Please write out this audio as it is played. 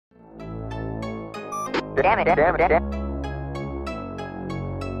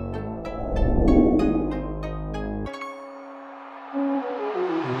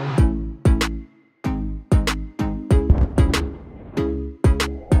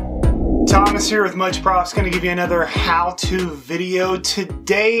Thomas here with Much Props, going to give you another how-to video.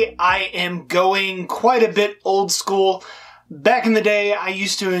 Today I am going quite a bit old school. Back in the day I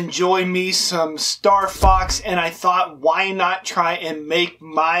used to enjoy me some Star Fox, and I thought why not try and make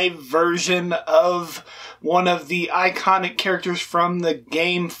my version of one of the iconic characters from the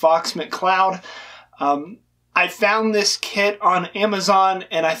game, Fox McCloud. I found this kit on Amazon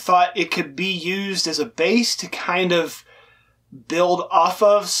and I thought it could be used as a base to kind of build off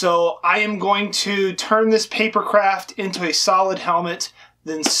of. So I am going to turn this papercraft into a solid helmet,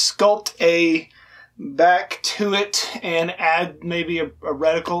 then sculpt a back to it and add maybe a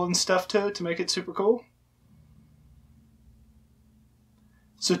reticle and stuff to it to make it super cool.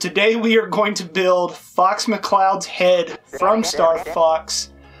 So today we are going to build Fox McCloud's head from Star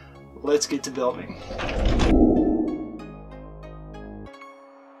Fox. Let's get to building.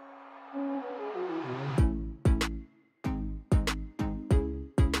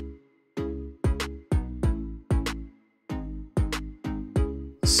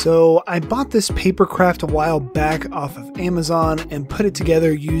 So I bought this papercraft a while back off of Amazon and put it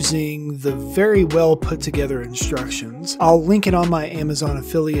together using the very well put together instructions. I'll link it on my Amazon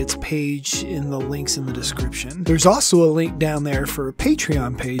affiliates page in the links in the description. There's also a link down there for a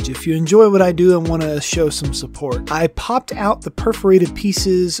Patreon page if you enjoy what I do and want to show some support. I popped out the perforated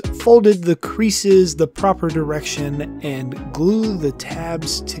pieces, folded the creases the proper direction, and glue the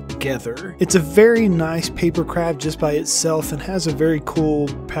tabs together. It's a very nice papercraft just by itself and has a very cool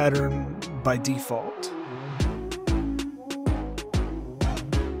pattern by default.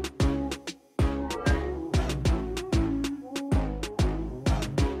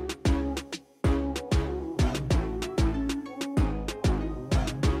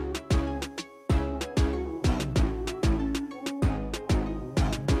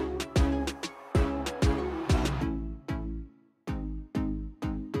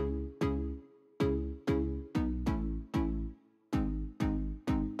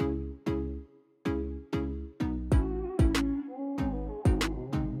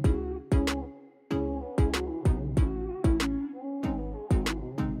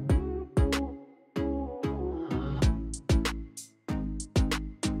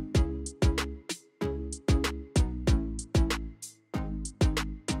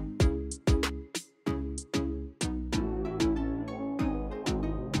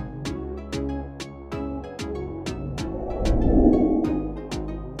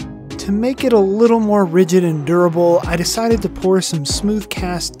 To make it a little more rigid and durable, I decided to pour some Smooth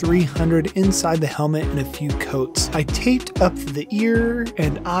Cast 300 inside the helmet in a few coats. I taped up the ear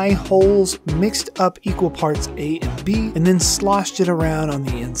and eye holes, mixed up equal parts A and B, and then sloshed it around on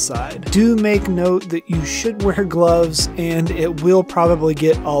the inside. Do make note that you should wear gloves and it will probably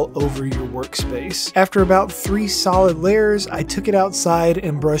get all over your workspace. After about 3 solid layers, I took it outside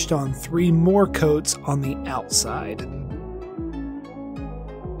and brushed on 3 more coats on the outside.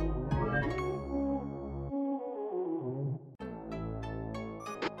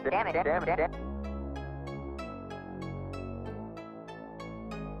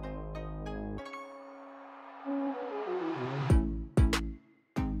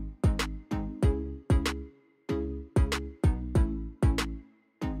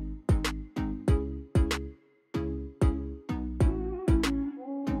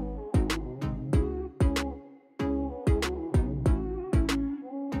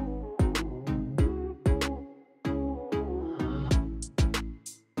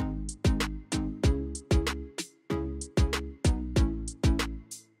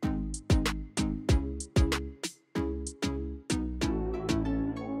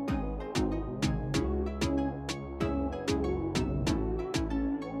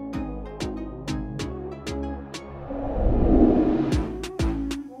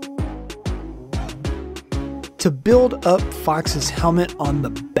 To build up Fox's helmet on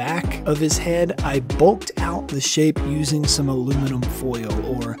the back of his head, I bulked out the shape using some aluminum foil,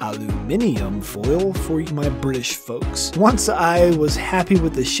 or aluminium foil for my British folks. Once I was happy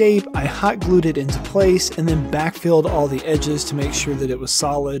with the shape, I hot glued it into place and then backfilled all the edges to make sure that it was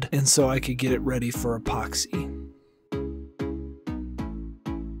solid and so I could get it ready for epoxy.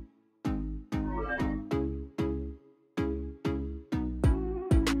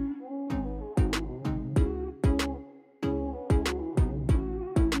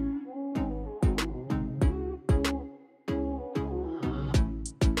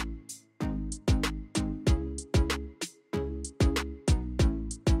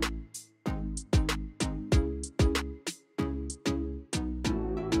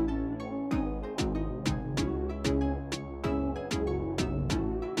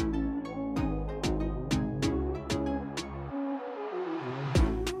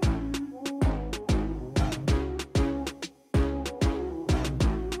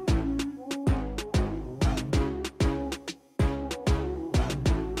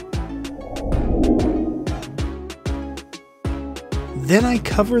 Then I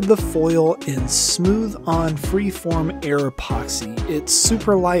covered the foil in smooth on freeform air epoxy. It's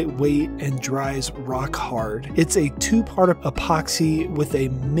super lightweight and dries rock hard. It's a 2-part epoxy with a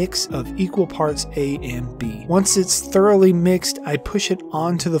mix of equal parts A and B. Once it's thoroughly mixed, I push it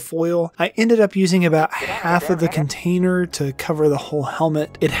onto the foil. I ended up using about half of the container to cover the whole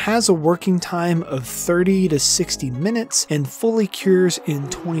helmet. It has a working time of 30 to 60 minutes and fully cures in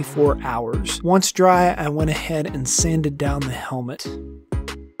 24 hours. Once dry, I went ahead and sanded down the helmet.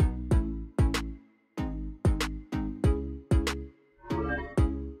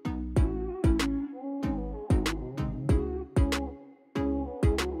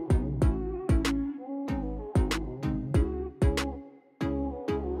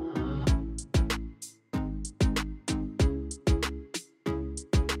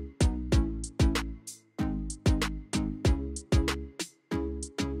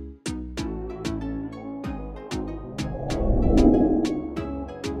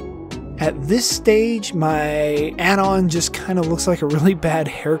 At this stage, my add-on just kind of looks like a really bad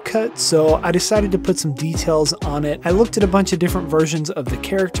haircut, so I decided to put some details on it. I looked at a bunch of different versions of the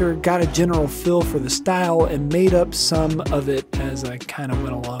character, got a general feel for the style, and made up some of it as I kind of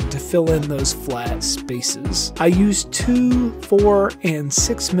went along to fill in those flat spaces. I used 2, 4, and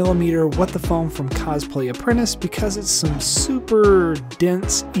 6mm What the Foam from Cosplay Apprentice because it's some super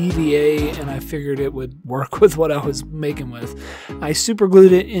dense EVA and I figured it would work with what I was making with. I super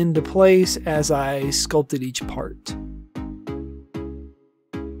glued it into place as I sculpted each part.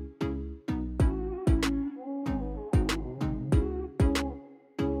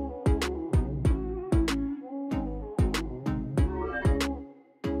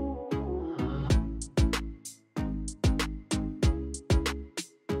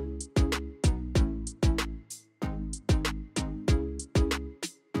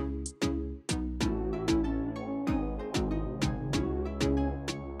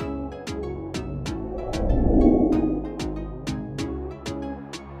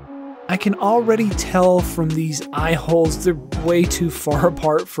 I can already tell from these eye holes they're way too far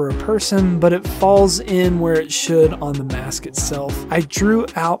apart for a person, but it falls in where it should on the mask itself. I drew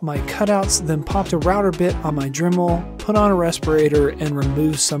out my cutouts, then popped a router bit on my Dremel, put on a respirator, and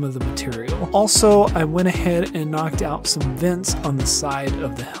removed some of the material. Also, I went ahead and knocked out some vents on the side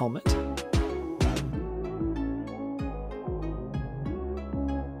of the helmet.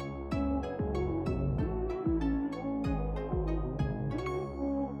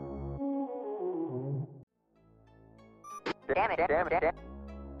 Damn it.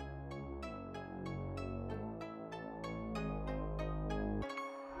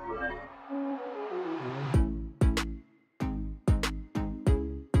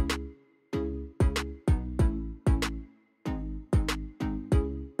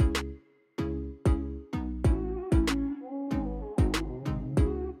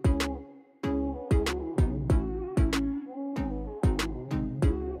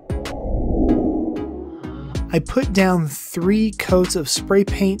 I put down 3 coats of spray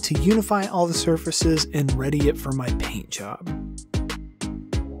paint to unify all the surfaces and ready it for my paint job.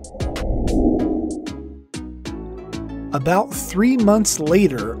 About 3 months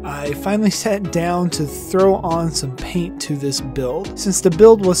later, I finally sat down to throw on some paint to this build. Since the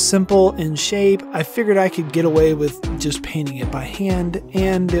build was simple in shape, I figured I could get away with just painting it by hand,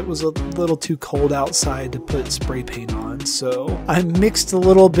 and it was a little too cold outside to put spray paint on, so I mixed a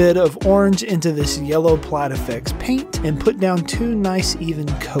little bit of orange into this yellow Plaid Effects paint and put down 2 nice even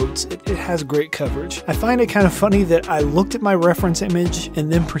coats. It has great coverage. I find it kind of funny that I looked at my reference image and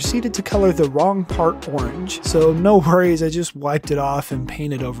then proceeded to color the wrong part orange, so no worries. I just wiped it off and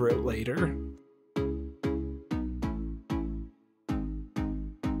painted over it later.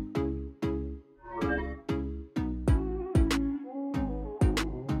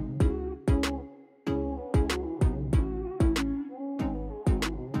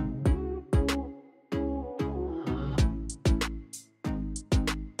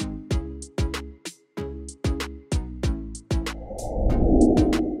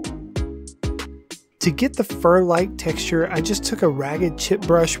 To get the fur-like texture, I just took a ragged chip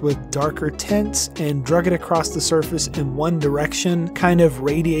brush with darker tints and drug it across the surface in one direction, kind of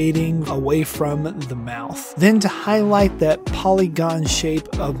radiating away from the mouth. Then to highlight that polygon shape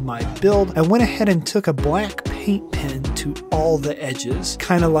of my build, I went ahead and took a black paint pen to all the edges,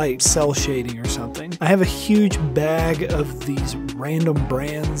 kind of like cell shading or something. I have a huge bag of these random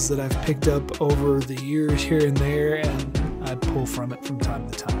brands that I've picked up over the years here and there, and I pull from it from time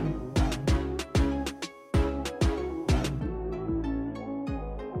to time.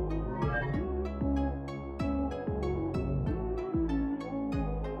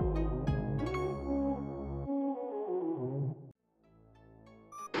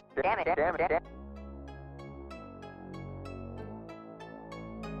 Damn it, damn it, damn it.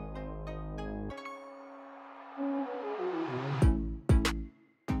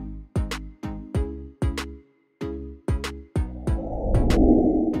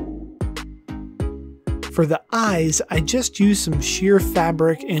 For the eyes, I just used some sheer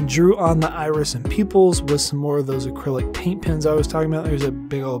fabric and drew on the iris and pupils with some more of those acrylic paint pens I was talking about. There's a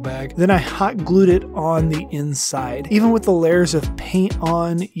big old bag. Then I hot glued it on the inside. Even with the layers of paint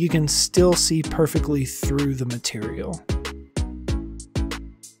on, you can still see perfectly through the material.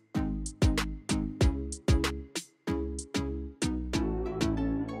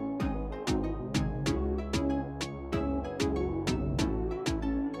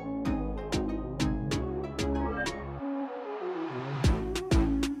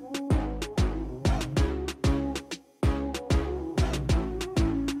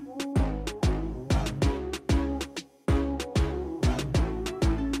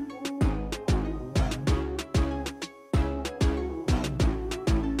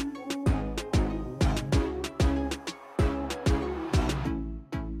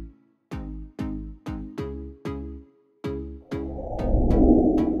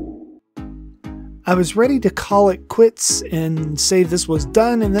 I was ready to call it quits and say this was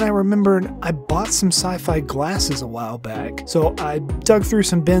done, and then I remembered I bought some sci-fi glasses a while back. So I dug through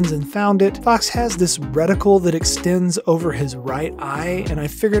some bins and found it. Fox has this reticle that extends over his right eye, and I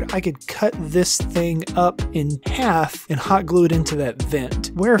figured I could cut this thing up in half and hot glue it into that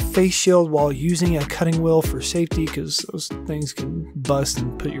vent. Wear a face shield while using a cutting wheel for safety, because those things can bust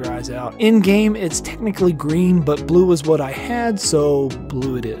and put your eyes out. In game, it's technically green, but blue was what I had, so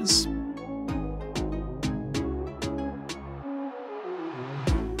blue it is.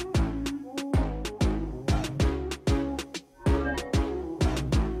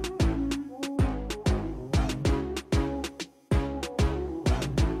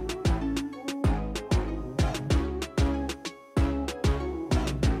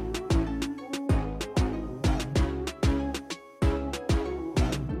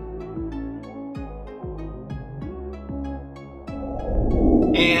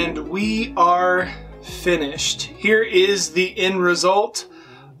 And we are finished. Here is the end result.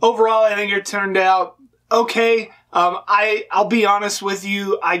 Overall, I think it turned out okay. I'll be honest with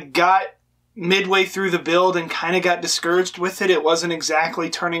you, I got midway through the build and kind of got discouraged with it. It wasn't exactly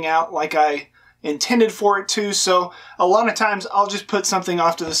turning out like I intended for it to, so a lot of times I'll just put something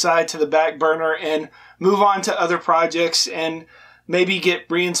off to the side, to the back burner, and move on to other projects and maybe get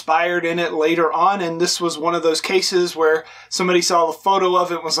re-inspired in it later on. And this was one of those cases where somebody saw the photo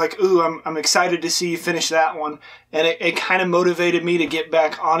of it and was like, ooh, I'm excited to see you finish that one. And it kind of motivated me to get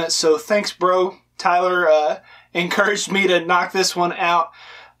back on it. So thanks, bro. Tyler encouraged me to knock this one out.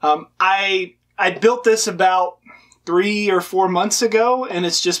 I built this about 3 or 4 months ago, and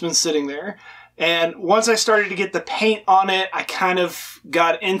it's just been sitting there. And once I started to get the paint on it, I kind of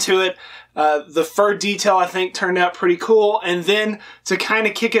got into it. The fur detail, I think, turned out pretty cool. And then to kind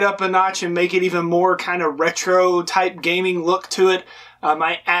of kick it up a notch and make it even more kind of retro type gaming look to it,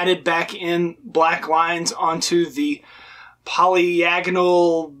 I added back in black lines onto the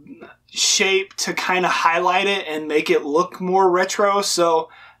polyagonal shape to kind of highlight it and make it look more retro. So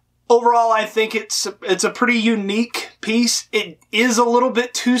overall, I think it's a pretty unique piece. It is a little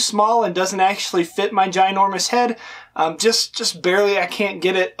bit too small and doesn't actually fit my ginormous head. Just barely. I can't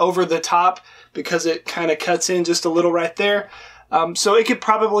get it over the top because it kind of cuts in just a little right there. So it could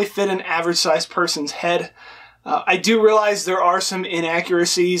probably fit an average sized person's head. I do realize there are some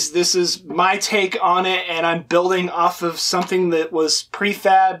inaccuracies. This is my take on it, and I'm building off of something that was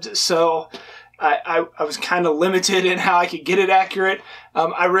prefabbed, so I was kind of limited in how I could get it accurate.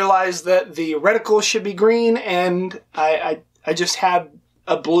 I realized that the reticle should be green, and I just had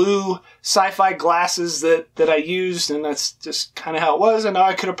a blue sci-fi glasses that I used, and that's just kind of how it was. I know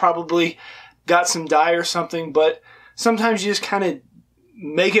I could have probably got some dye or something, but sometimes you just kind of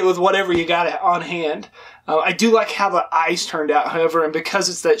make it with whatever you got on hand. I do like how the eyes turned out, however, and because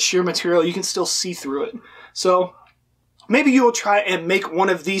it's that sheer material, you can still see through it. So maybe you'll try and make one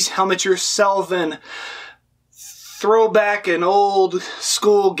of these helmets yourself and throw back an old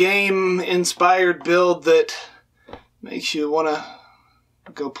school game inspired build that makes you want to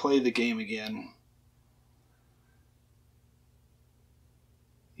go play the game again.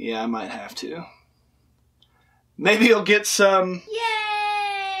 Yeah, I might have to. Maybe you'll get some.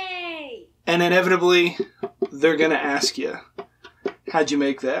 Yay! And inevitably, they're going to ask you, how'd you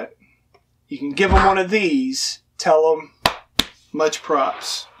make that? You can give them one of these, tell them, much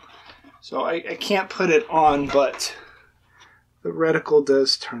props. So I can't put it on, but the reticle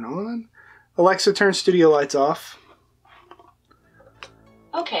does turn on. Alexa, turn studio lights off.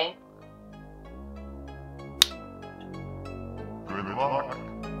 Okay. Good luck.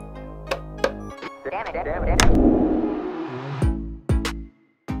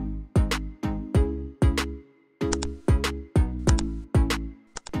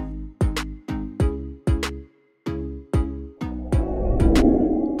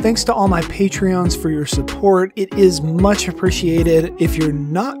 Thanks to all my Patreons for your support. It is much appreciated. If you're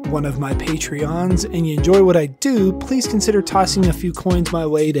not one of my Patreons and you enjoy what I do, please consider tossing a few coins my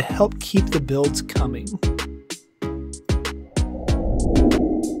way to help keep the builds coming.